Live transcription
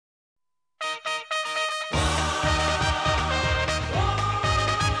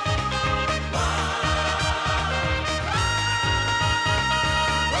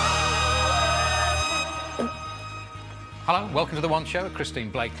Hello, welcome to The One Show with Christine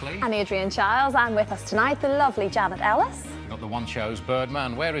Blakely. And Adrian Giles, and with us tonight, the lovely Janet Ellis. We've got The One Show's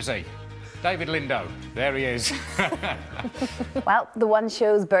Birdman. Where is he? David Lindo. There he is. Well, The One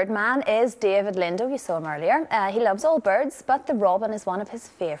Show's Birdman is David Lindo. You saw him earlier. He loves all birds, but the robin is one of his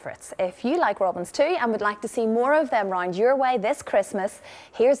favourites. If you like robins too and would like to see more of them round your way this Christmas,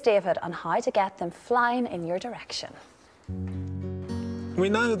 here's David on how to get them flying in your direction. We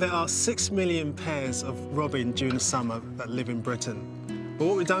know there are 6 million pairs of robin during the summer that live in Britain. But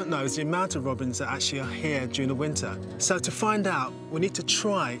what we don't know is the amount of robins that actually are here during the winter. So to find out, we need to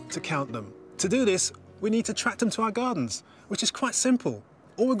try to count them. To do this, we need to track them to our gardens, which is quite simple.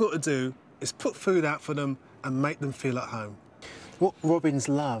 All we've got to do is put food out for them and make them feel at home. What robins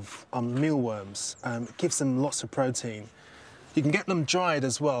love are mealworms. It gives them lots of protein. You can get them dried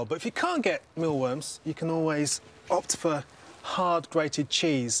as well, but if you can't get mealworms, you can always opt for hard grated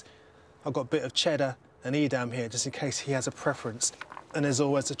cheese. I've got a bit of cheddar and Edam here, just in case he has a preference. And there's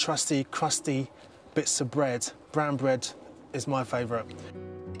always the trusty, crusty bits of bread. Brown bread is my favourite.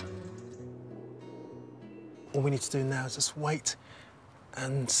 All we need to do now is just wait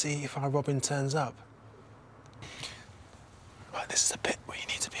and see if our robin turns up. Right, this is a bit where you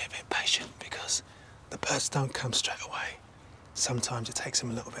need to be a bit patient because the birds don't come straight away. Sometimes it takes them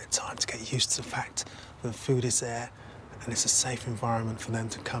a little bit of time to get used to the fact that the food is there and it's a safe environment for them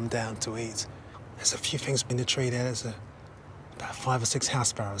to come down to eat. There's a few things in the tree there. There's about 5 or 6 house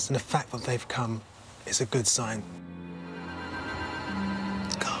sparrows, and the fact that they've come is a good sign.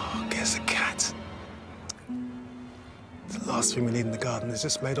 Oh, there's a cat. The last thing we need in the garden has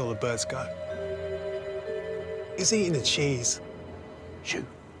just made all the birds go. He's eating the cheese. Shoo.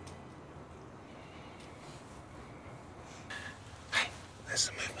 Hey, there's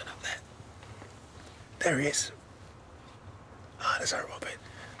some movement up there. There he is. Ah, there's our robin.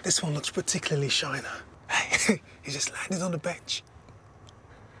 This one looks particularly shy now. Hey, he just landed on the bench.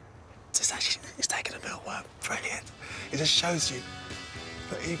 He's taking a mealworm. Brilliant. It just shows you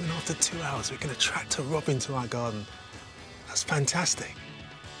that even after 2 hours, we can attract a robin to our garden. That's fantastic.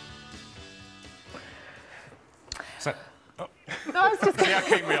 So, No, I was just... see how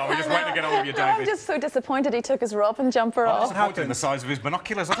keen we are. We're just waiting to get hold of you, David. I'm just so disappointed he took his robin jumper I off. was disappointed in the size of his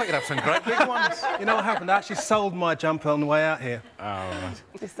binoculars. I thought you'd have some great big ones. You know what happened? I actually sold my jumper on the way out here. Oh, right.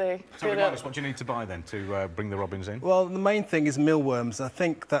 You see. So remind us, what do you need to buy then to bring the robins in? Well, the main thing is mealworms. I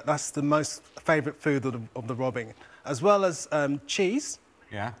think that's the most favourite food of the robin, as well as cheese.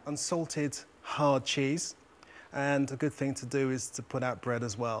 Yeah. Unsalted hard cheese. And a good thing to do is to put out bread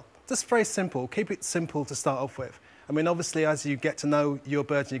as well. Just very simple. Keep it simple to start off with. I mean, obviously, as you get to know your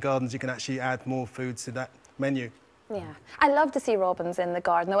birds in your gardens, you can actually add more food to that menu. Yeah. I love to see robins in the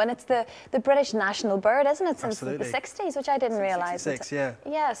garden, though, and it's the British national bird, isn't it, since Absolutely. the 60s, which I didn't realise. 66, yeah.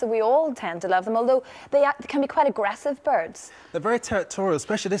 Yeah, so we all tend to love them, although they can be quite aggressive birds. They're very territorial,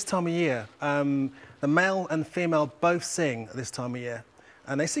 especially this time of year. The male and female both sing at this time of year,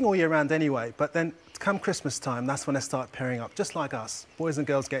 and they sing all year round anyway, but then come Christmas time, that's when they start pairing up, just like us, boys and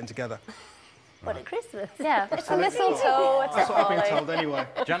girls getting together. What at Christmas? Yeah, it's a mistletoe, it's That's a what I've been holly. told anyway.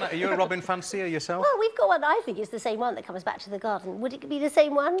 Janet, are you a robin fancier yourself? Well, we've got one I think is the same one that comes back to the garden. Would it be the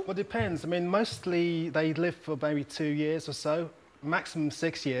same one? Well, it depends. I mean, mostly they live for maybe 2 years or so, maximum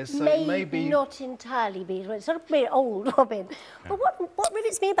 6 years, so maybe... not entirely be. It's sort of very old robin. Yeah. But what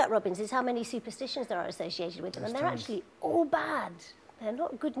rivets me about robins is how many superstitions there are associated with them, and they're actually all bad. They're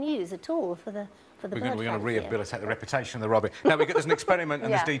not good news at all for the We're going to rehabilitate the reputation of the robin. Now, there's an experiment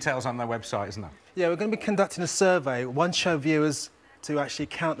and there's details on their website, isn't there? Yeah, we're going to be conducting a survey, One Show viewers, to actually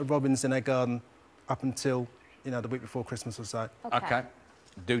count the robins in their garden up until, you know, the week before Christmas or so. OK.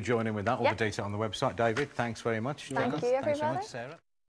 Do join in with that. All the detail on the website. David, thanks very much. Thank you, everybody. Thanks so much, Sarah.